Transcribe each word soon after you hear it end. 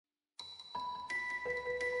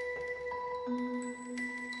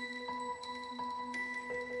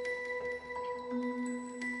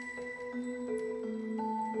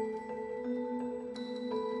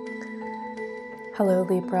Hello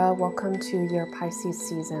Libra, welcome to your Pisces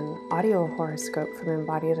season audio horoscope from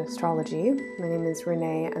Embodied Astrology. My name is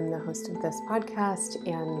Renee, I'm the host of this podcast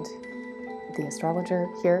and the astrologer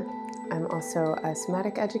here. I'm also a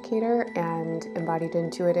somatic educator and embodied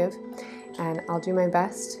intuitive, and I'll do my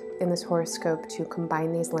best in this horoscope to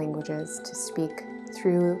combine these languages to speak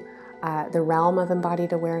through the realm of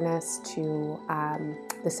embodied awareness to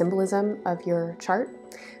the symbolism of your chart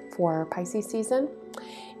for Pisces season.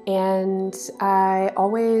 And I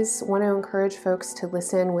always want to encourage folks to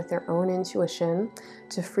listen with their own intuition,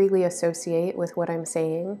 to freely associate with what I'm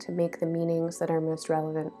saying, to make the meanings that are most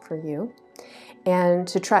relevant for you, and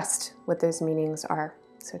to trust what those meanings are.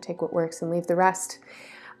 So take what works and leave the rest.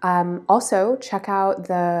 Also, check out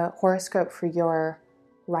the horoscope for your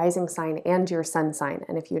rising sign and your sun sign.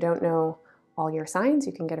 And if you don't know all your signs,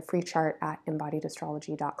 you can get a free chart at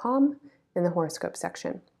embodiedastrology.com in the horoscope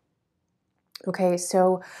section. Okay,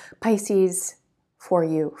 so Pisces for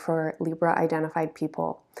you, for Libra identified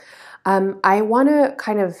people. I want to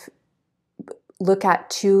kind of look at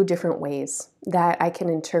two different ways that I can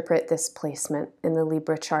interpret this placement in the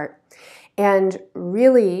Libra chart. And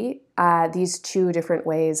really, these two different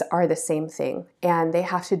ways are the same thing, and they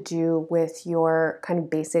have to do with your kind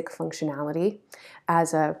of basic functionality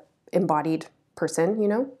as a embodied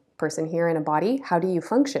person, person here in a body. How do you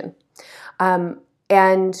function?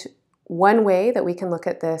 And one way that we can look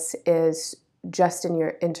at this is just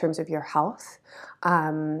in terms of your health,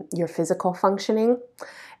 your physical functioning.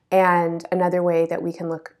 And another way that we can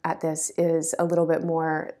look at this is a little bit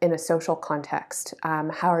more in a social context.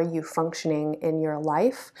 How are you functioning in your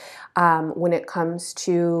life when it comes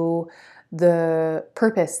to the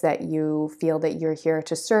purpose that you feel that you're here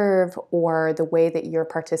to serve, or the way that you're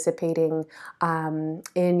participating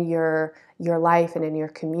in your life and in your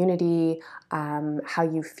community, how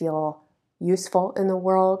you feel useful in the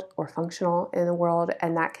world or functional in the world.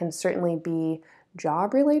 And that can certainly be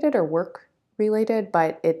job related or work related,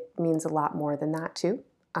 but it means a lot more than that too.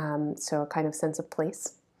 So a kind of sense of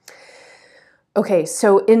place. Okay,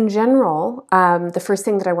 so in general, the first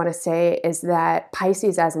thing that I want to say is that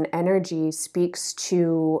Pisces as an energy speaks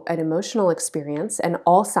to an emotional experience, and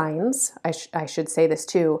all signs, I should say this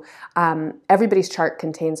too, everybody's chart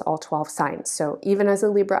contains all 12 signs. So even as a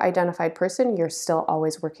Libra identified person, you're still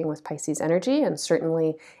always working with Pisces energy, and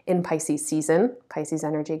certainly in Pisces season, Pisces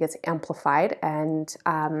energy gets amplified, and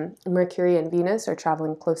Mercury and Venus are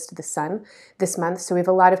traveling close to the sun this month. So we have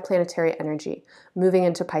a lot of planetary energy moving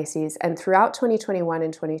into Pisces, and throughout 2021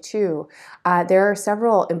 and 22, there are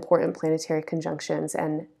several important planetary conjunctions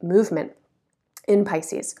and movement in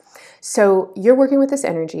Pisces. So you're working with this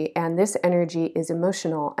energy, and this energy is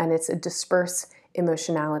emotional, and it's a disperse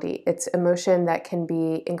emotionality. It's emotion that can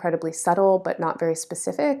be incredibly subtle but not very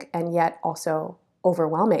specific, and yet also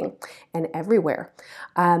overwhelming and everywhere.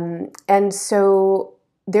 And so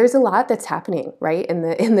there's a lot that's happening, right, in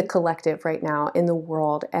the collective right now, in the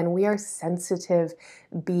world, and we are sensitive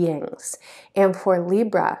beings. And for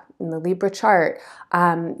Libra, in the Libra chart,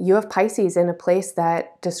 you have Pisces in a place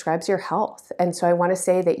that describes your health. And so I want to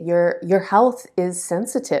say that your health is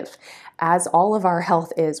sensitive, as all of our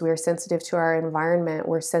health is. We are sensitive to our environment,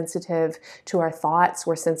 we're sensitive to our thoughts,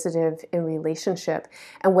 we're sensitive in relationship.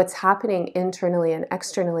 And what's happening internally and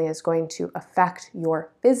externally is going to affect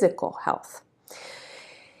your physical health.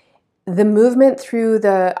 The movement through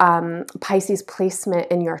the Pisces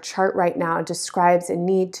placement in your chart right now describes a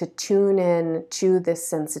need to tune in to this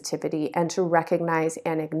sensitivity and to recognize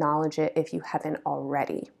and acknowledge it if you haven't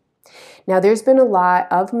already. Now, there's been a lot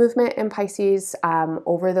of movement in Pisces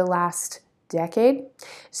over the last decade.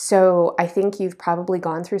 So I think you've probably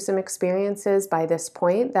gone through some experiences by this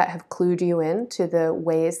point that have clued you in to the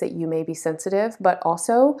ways that you may be sensitive, but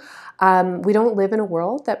also we don't live in a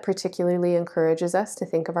world that particularly encourages us to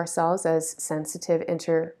think of ourselves as sensitive,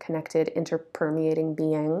 interconnected, interpermeating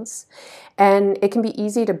beings. And it can be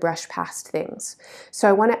easy to brush past things. So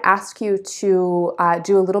I want to ask you to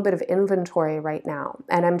do a little bit of inventory right now.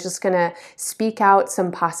 And I'm just going to speak out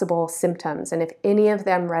some possible symptoms. And if any of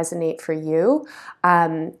them resonate for you,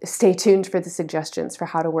 stay tuned for the suggestions for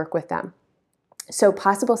how to work with them. So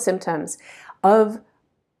possible symptoms of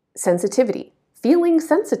sensitivity: feeling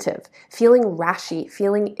sensitive, feeling rashy,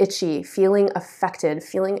 feeling itchy, feeling affected,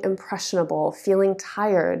 feeling impressionable, feeling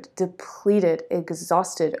tired, depleted,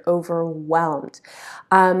 exhausted, overwhelmed.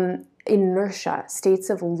 Inertia, states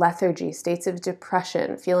of lethargy, states of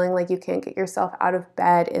depression, feeling like you can't get yourself out of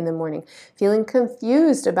bed in the morning, feeling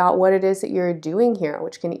confused about what it is that you're doing here,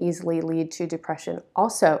 which can easily lead to depression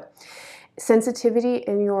also. sensitivity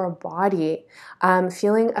in your body,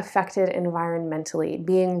 feeling affected environmentally,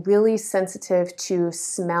 being really sensitive to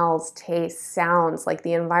smells, tastes, sounds, like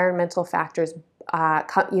the environmental factors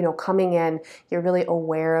coming in, you're really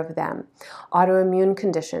aware of them. Autoimmune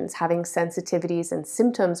conditions, having sensitivities and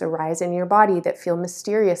symptoms arise in your body that feel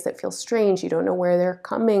mysterious, that feel strange, you don't know where they're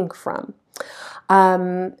coming from.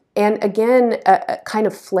 And again, kind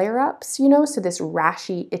of flare-ups, so this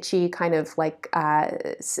rashy, itchy kind of like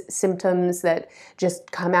symptoms that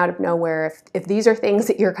just come out of nowhere. If these are things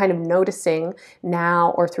that you're kind of noticing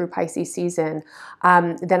now or through Pisces season,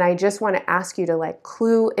 then I just want to ask you to like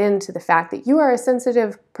clue into the fact that you are a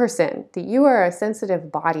sensitive person, that you are a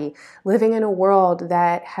sensitive body living in a world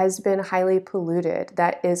that has been highly polluted,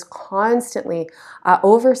 that is constantly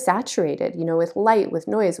oversaturated, with light, with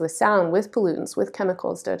noise, with sound, with pollutants, with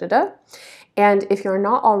chemicals, And if you're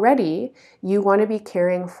not already, you want to be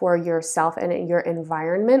caring for yourself and your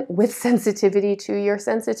environment with sensitivity to your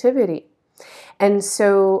sensitivity. And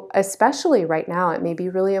so, especially right now, it may be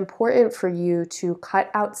really important for you to cut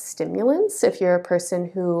out stimulants if you're a person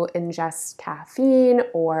who ingests caffeine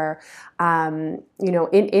or, in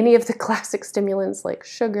any of the classic stimulants like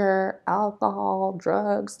sugar, alcohol,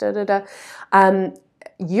 drugs,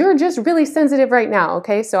 you're just really sensitive right now,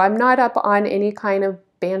 okay? So I'm not up on any kind of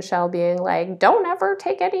bandshell being like, don't ever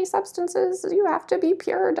take any substances, you have to be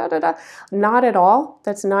pure, Not at all.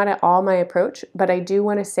 That's not at all my approach. But I do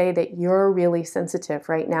want to say that you're really sensitive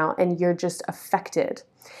right now and you're just affected.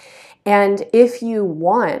 And if you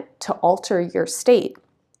want to alter your state,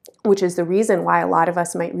 which is the reason why a lot of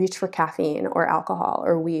us might reach for caffeine or alcohol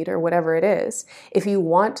or weed or whatever it is, if you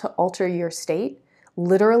want to alter your state,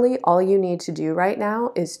 literally all you need to do right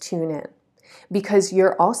now is tune in, because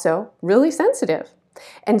you're also really sensitive.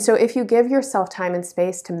 And so if you give yourself time and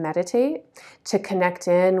space to meditate, to connect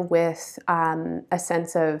in with a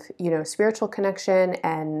sense of, spiritual connection,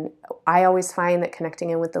 and I always find that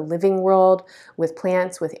connecting in with the living world, with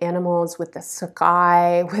plants, with animals, with the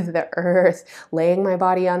sky, with the earth, laying my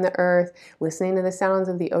body on the earth, listening to the sounds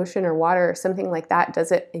of the ocean or water or something like that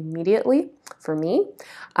does it immediately for me.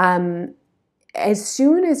 As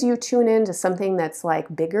soon as you tune into something that's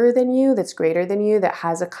like bigger than you, that's greater than you, that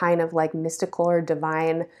has a kind of like mystical or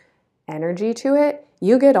divine energy to it,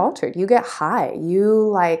 you get altered, you get high, you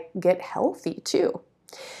like get healthy too.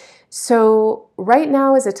 So right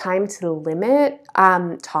now is a time to limit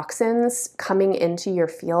toxins coming into your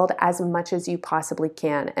field as much as you possibly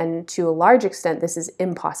can. And to a large extent, this is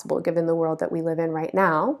impossible given the world that we live in right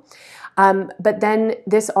now. But then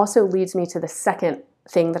this also leads me to the second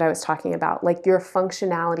thing that I was talking about, like your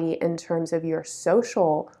functionality in terms of your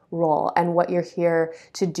social role and what you're here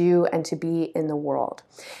to do and to be in the world.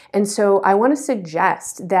 And so I want to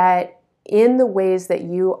suggest that in the ways that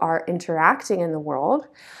you are interacting in the world,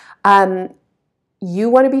 you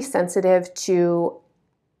want to be sensitive to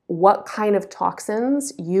what kind of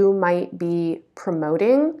toxins you might be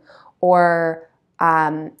promoting or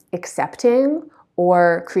accepting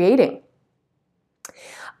or creating.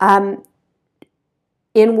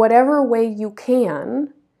 In whatever way you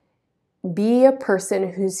can, be a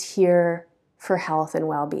person who's here for health and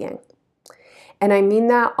well-being. And I mean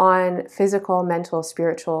that on physical, mental,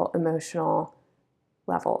 spiritual, emotional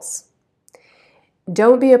levels.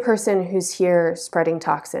 Don't be a person who's here spreading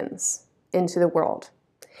toxins into the world.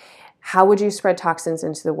 How would you spread toxins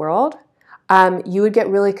into the world? You would get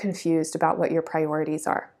really confused about what your priorities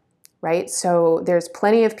are. Right? So there's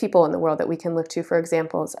plenty of people in the world that we can look to for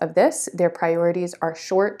examples of this. Their priorities are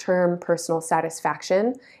short-term personal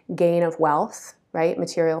satisfaction, gain of wealth, right?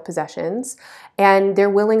 Material possessions, and they're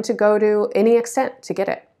willing to go to any extent to get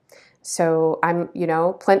it. So I'm,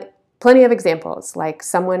 plenty of examples, like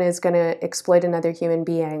someone is going to exploit another human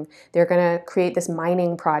being. They're going to create this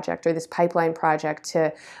mining project or this pipeline project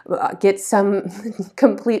to get some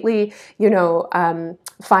completely,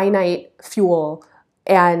 finite fuel.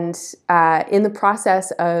 And in the process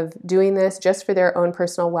of doing this just for their own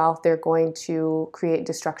personal wealth, they're going to create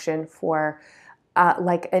destruction for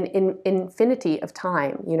like an infinity of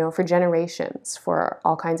time, for generations, for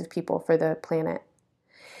all kinds of people, for the planet.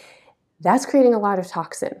 That's creating a lot of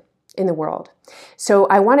toxin in the world. So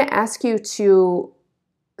I want to ask you to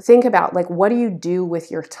think about, like, what do you do with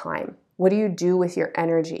your time? What do you do with your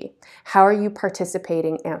energy? How are you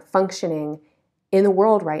participating and functioning in the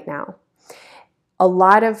world right now? A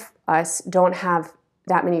lot of us don't have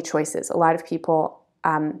that many choices. A lot of people,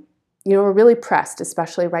 are really pressed,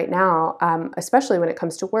 especially right now, especially when it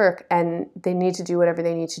comes to work, and they need to do whatever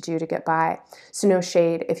they need to do to get by. So no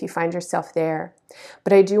shade if you find yourself there.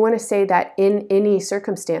 But I do want to say that in any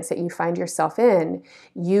circumstance that you find yourself in,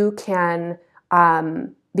 you can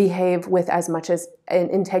behave with as much as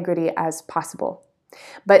integrity as possible.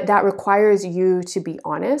 But that requires you to be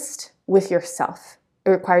honest with yourself. It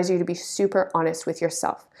requires you to be super honest with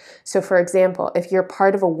yourself. So for example, if you're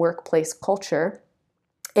part of a workplace culture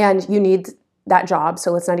and you need that job,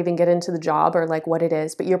 so let's not even get into the job or like what it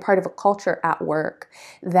is, but you're part of a culture at work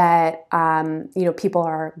that, people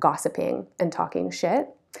are gossiping and talking shit,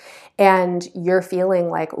 and you're feeling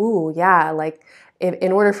like, ooh, yeah, like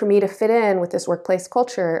in order for me to fit in with this workplace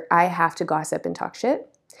culture, I have to gossip and talk shit.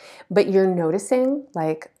 But you're noticing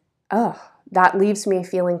like, oh, that leaves me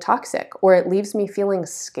feeling toxic, or it leaves me feeling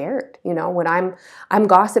scared. When I'm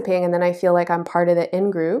gossiping and then I feel like I'm part of the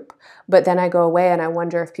in group, but then I go away and I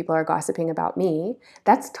wonder if people are gossiping about me.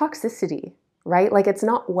 That's toxicity, right? Like it's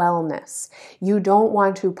not wellness. You don't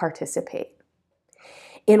want to participate.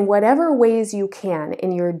 In whatever ways you can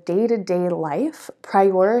in your day-to-day life,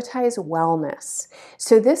 prioritize wellness.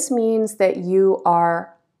 So this means that you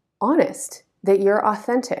are honest, that you're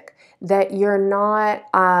authentic, that you're not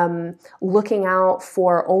looking out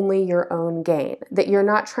for only your own gain, that you're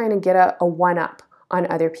not trying to get a one-up on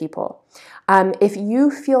other people. If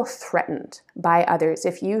you feel threatened by others,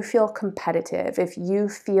 if you feel competitive, if you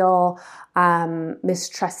feel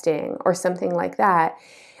mistrusting or something like that,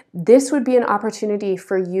 this would be an opportunity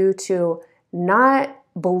for you to not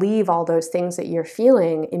believe all those things that you're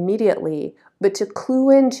feeling immediately, but to clue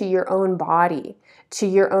into your own body, to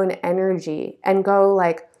your own energy, and go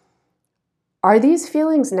like, are these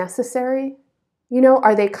feelings necessary?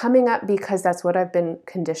 Are they coming up because that's what I've been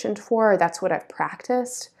conditioned for, or that's what I've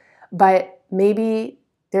practiced, but maybe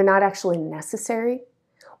they're not actually necessary?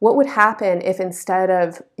 What would happen if instead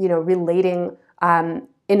of, relating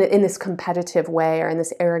in this competitive way or in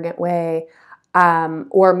this arrogant way,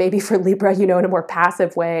 or maybe for Libra, in a more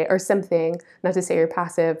passive way or something, not to say you're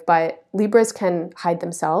passive, but Libras can hide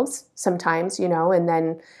themselves sometimes, and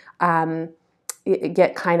then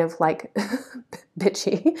get kind of like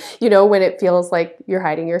bitchy, when it feels like you're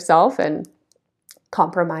hiding yourself and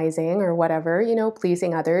compromising or whatever,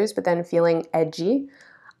 pleasing others, but then feeling edgy.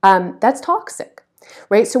 That's toxic,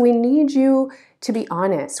 right? So we need you to be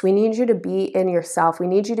honest. We need you to be in yourself. We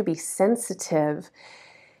need you to be sensitive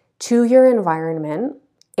to your environment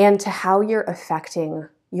and to how you're affecting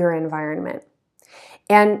your environment.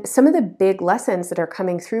 And some of the big lessons that are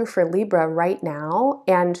coming through for Libra right now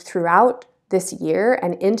and throughout this year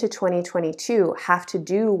and into 2022 have to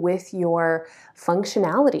do with your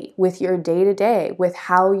functionality, with your day-to-day, with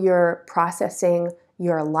how you're processing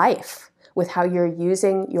your life, with how you're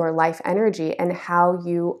using your life energy, and how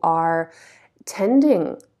you are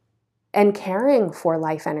tending and caring for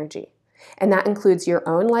life energy. And that includes your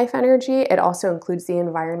own life energy. It also includes the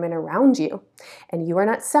environment around you. And you are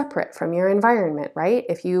not separate from your environment, right?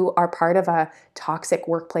 If you are part of a toxic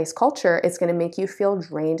workplace culture, it's going to make you feel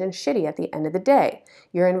drained and shitty at the end of the day.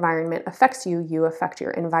 Your environment affects you. You affect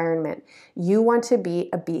your environment. You want to be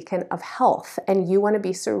a beacon of health, and you want to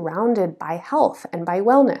be surrounded by health and by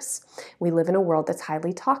wellness. We live in a world that's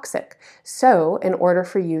highly toxic. So in order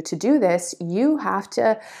for you to do this, you have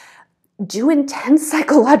to do intense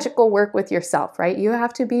psychological work with yourself, right? You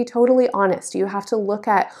have to be totally honest. You have to look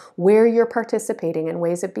at where you're participating in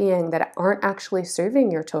ways of being that aren't actually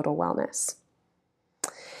serving your total wellness.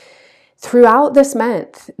 Throughout this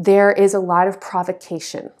month, there is a lot of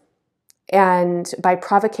provocation. And by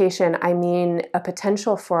provocation, I mean a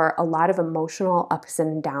potential for a lot of emotional ups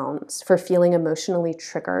and downs, for feeling emotionally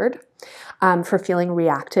triggered, for feeling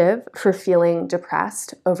reactive, for feeling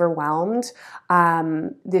depressed, overwhelmed.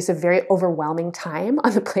 There's a very overwhelming time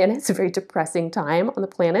on the planet. It's a very depressing time on the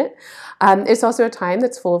planet. It's also a time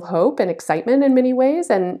that's full of hope and excitement in many ways.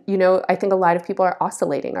 And, I think a lot of people are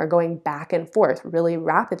oscillating, are going back and forth really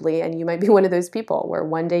rapidly. And you might be one of those people where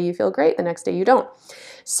one day you feel great, the next day you don't.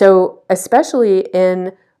 So especially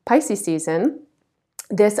in Pisces season,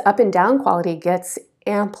 this up and down quality gets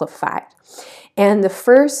amplified. And the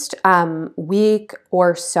first week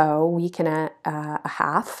or so, week and a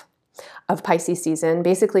half of Pisces season,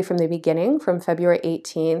 basically from the beginning, from February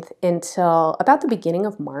 18th until about the beginning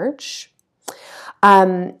of March,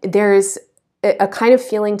 there's a kind of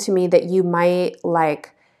feeling to me that you might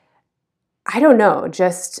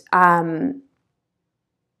just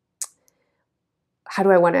how do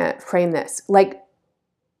I want to frame this?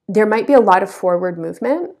 There might be a lot of forward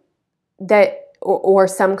movement or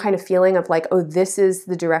some kind of feeling of this is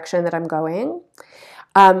the direction that I'm going.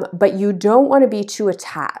 But you don't want to be too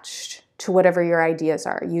attached to whatever your ideas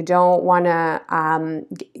are. You don't want to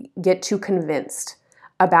get too convinced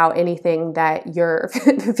about anything that you're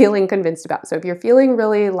feeling convinced about. So if you're feeling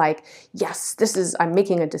really like, yes, I'm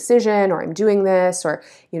making a decision, or I'm doing this, or,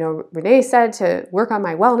 Renee said to work on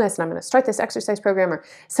my wellness and I'm going to start this exercise program or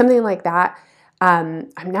something like that.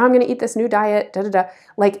 I'm going to eat this new diet,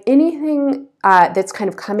 like anything that's kind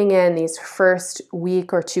of coming in these first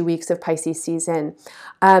week or 2 weeks of Pisces season,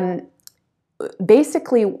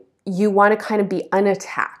 basically you want to kind of be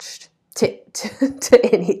unattached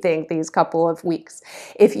to anything these couple of weeks.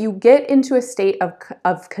 If you get into a state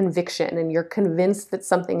of conviction and you're convinced that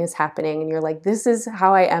something is happening and you're like, this is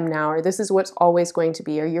how I am now, or this is what's always going to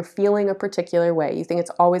be, or you're feeling a particular way, you think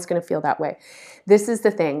it's always going to feel that way. This is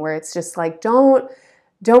the thing where it's just like, don't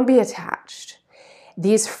be attached.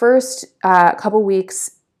 These first couple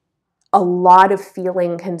weeks, a lot of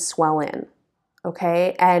feeling can swell in,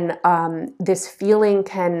 okay? And this feeling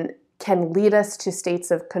can lead us to states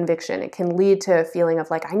of conviction. It can lead to a feeling of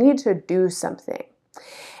like, I need to do something.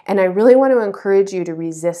 And I really want to encourage you to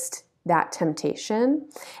resist that temptation,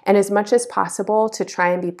 and as much as possible to try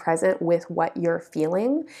and be present with what you're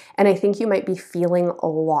feeling. And I think you might be feeling a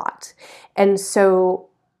lot. And so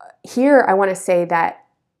here I want to say that,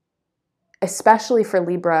 especially for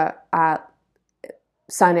Libra,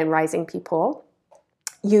 Sun and rising people,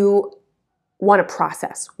 you want to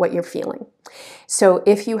process what you're feeling. So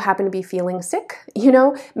if you happen to be feeling sick,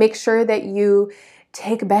 make sure that you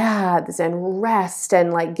take baths and rest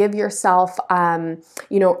and like give yourself,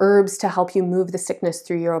 herbs to help you move the sickness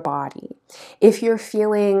through your body. If you're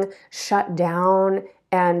feeling shut down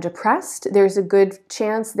and depressed, there's a good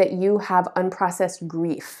chance that you have unprocessed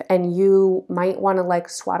grief and you might want to like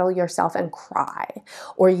swaddle yourself and cry,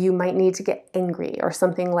 or you might need to get angry or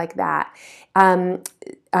something like that.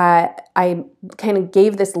 I kind of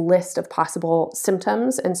gave this list of possible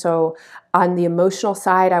symptoms. And so on the emotional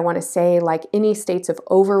side, I want to say like any states of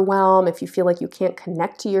overwhelm, if you feel like you can't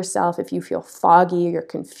connect to yourself, if you feel foggy, you're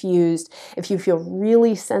confused, if you feel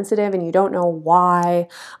really sensitive and you don't know why,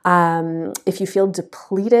 if you feel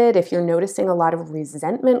depleted, if you're noticing a lot of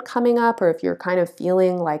resentment coming up, or if you're kind of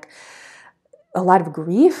feeling like a lot of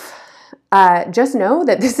grief, just know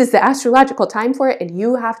that this is the astrological time for it, and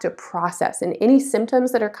you have to process. And any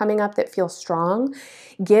symptoms that are coming up that feel strong,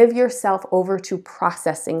 give yourself over to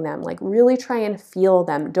processing them. Like really try and feel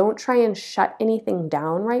them. Don't try and shut anything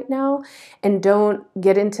down right now, and don't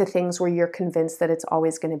get into things where you're convinced that it's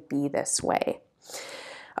always going to be this way.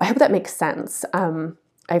 I hope that makes sense.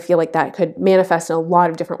 I feel like that could manifest in a lot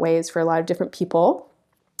of different ways for a lot of different people.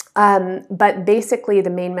 But basically the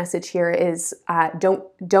main message here is,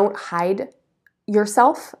 don't hide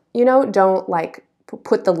yourself, don't like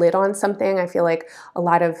put the lid on something. I feel like a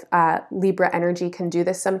lot of Libra energy can do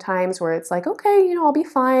this sometimes, where it's like, okay, I'll be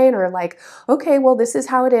fine, or like, okay, well, this is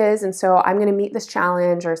how it is, and so I'm going to meet this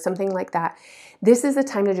challenge or something like that. This is the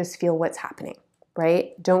time to just feel what's happening,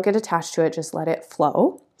 right? Don't get attached to it. Just let it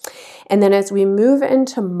flow. And then as we move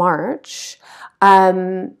into March,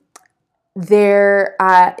 it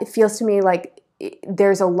feels to me like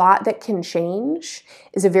there's a lot that can change.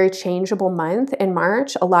 It's a very changeable month in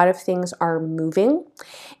March. A lot of things are moving.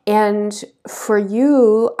 And for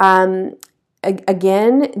you,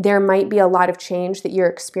 again, there might be a lot of change that you're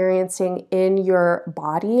experiencing in your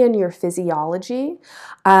body and your physiology.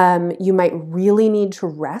 You might really need to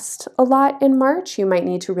rest a lot in March. You might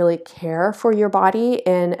need to really care for your body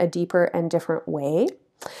in a deeper and different way.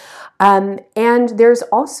 And there's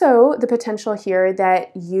also the potential here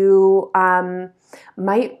that you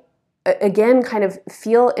might, again, kind of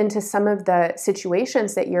feel into some of the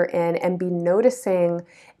situations that you're in and be noticing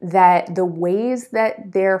that the ways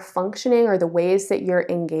that they're functioning or the ways that you're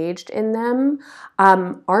engaged in them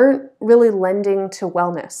aren't really lending to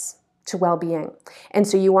wellness, to well-being. And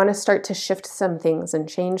so you want to start to shift some things and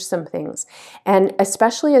change some things. And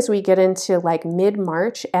especially as we get into like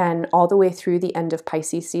mid-March and all the way through the end of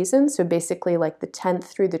Pisces season, so basically like the 10th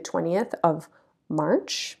through the 20th of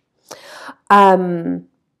March,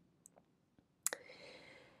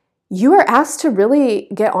 you are asked to really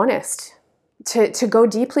get honest, to go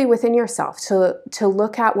deeply within yourself, to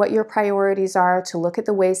look at what your priorities are, to look at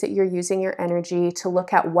the ways that you're using your energy, to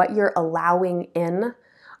look at what you're allowing in,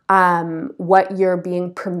 what you're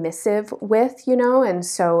being permissive with, and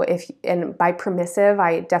so and by permissive,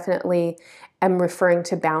 I definitely am referring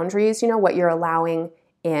to boundaries, what you're allowing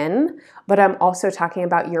in, but I'm also talking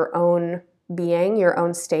about your own being, your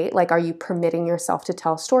own state. Like, are you permitting yourself to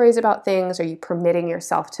tell stories about things? Are you permitting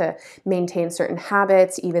yourself to maintain certain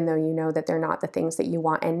habits, even though you know that they're not the things that you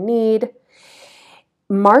want and need?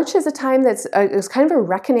 March is a time it's kind of a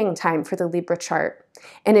reckoning time for the Libra chart.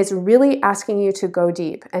 And it's really asking you to go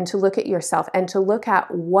deep and to look at yourself and to look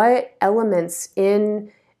at what elements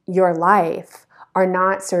in your life are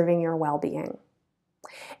not serving your well-being.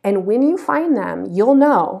 And when you find them, you'll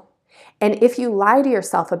know. And if you lie to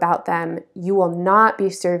yourself about them, you will not be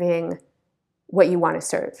serving what you want to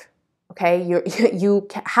serve. Okay? You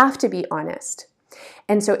have to be honest.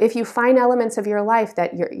 And so if you find elements of your life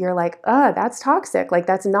that you're like, that's toxic, like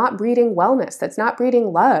that's not breeding wellness, that's not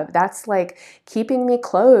breeding love, that's like keeping me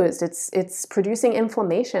closed, it's producing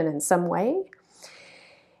inflammation in some way,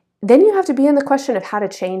 then you have to be in the question of how to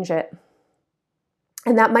change it.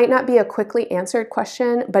 And that might not be a quickly answered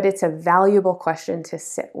question, but it's a valuable question to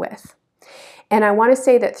sit with. And I want to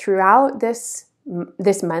say that throughout this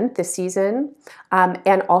month, this season,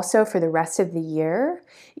 and also for the rest of the year,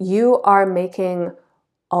 you are making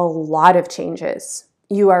a lot of changes.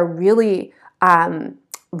 You are really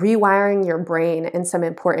rewiring your brain in some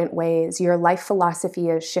important ways. Your life philosophy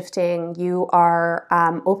is shifting. You are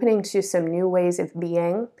opening to some new ways of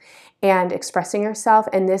being and expressing yourself.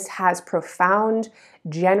 And this has profound,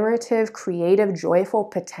 generative, creative, joyful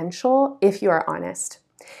potential if you are honest.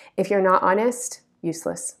 If you're not honest,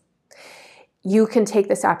 useless. You can take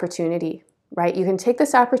this opportunity, right? You can take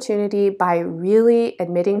this opportunity by really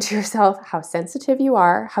admitting to yourself how sensitive you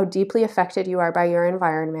are, how deeply affected you are by your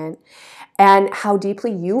environment, and how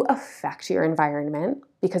deeply you affect your environment,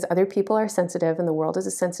 because other people are sensitive and the world is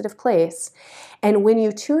a sensitive place. And when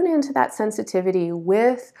you tune into that sensitivity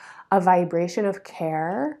with a vibration of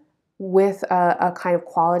care, with a kind of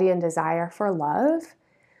quality and desire for love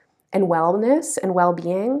and wellness and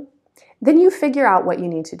well-being, then you figure out what you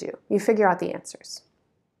need to do. You figure out the answers.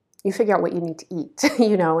 You figure out what you need to eat,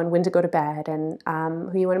 and when to go to bed, and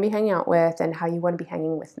who you want to be hanging out with, and how you want to be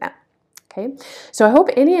hanging with them. Okay, so I hope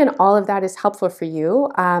any and all of that is helpful for you.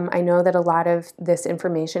 I know that a lot of this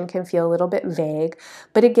information can feel a little bit vague,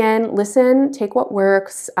 but again, listen, take what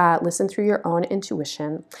works, listen through your own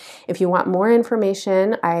intuition. If you want more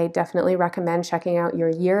information, I definitely recommend checking out your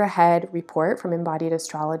year ahead report from Embodied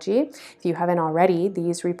Astrology. If you haven't already,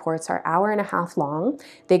 these reports are 1.5 hours long.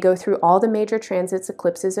 They go through all the major transits,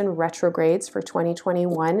 eclipses, and retrogrades for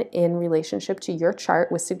 2021 in relationship to your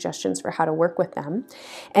chart with suggestions for how to work with them.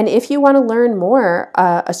 And if you want to learn more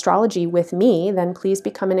astrology with me, then please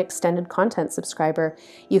become an extended content subscriber.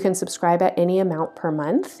 You can subscribe at any amount per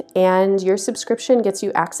month, and your subscription gets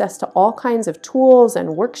you access to all kinds of tools and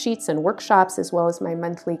worksheets and workshops, as well as my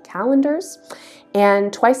monthly calendars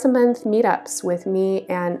and twice a month meetups with me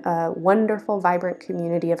and a wonderful, vibrant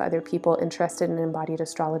community of other people interested in embodied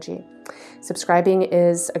astrology. Subscribing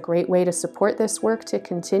is a great way to support this work to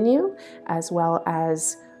continue, as well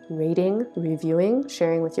as rating, reviewing,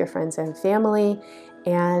 sharing with your friends and family.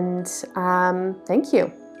 And thank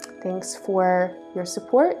you. Thanks for your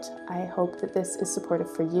support. I hope that this is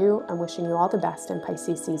supportive for you. I'm wishing you all the best in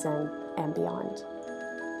Pisces season and beyond.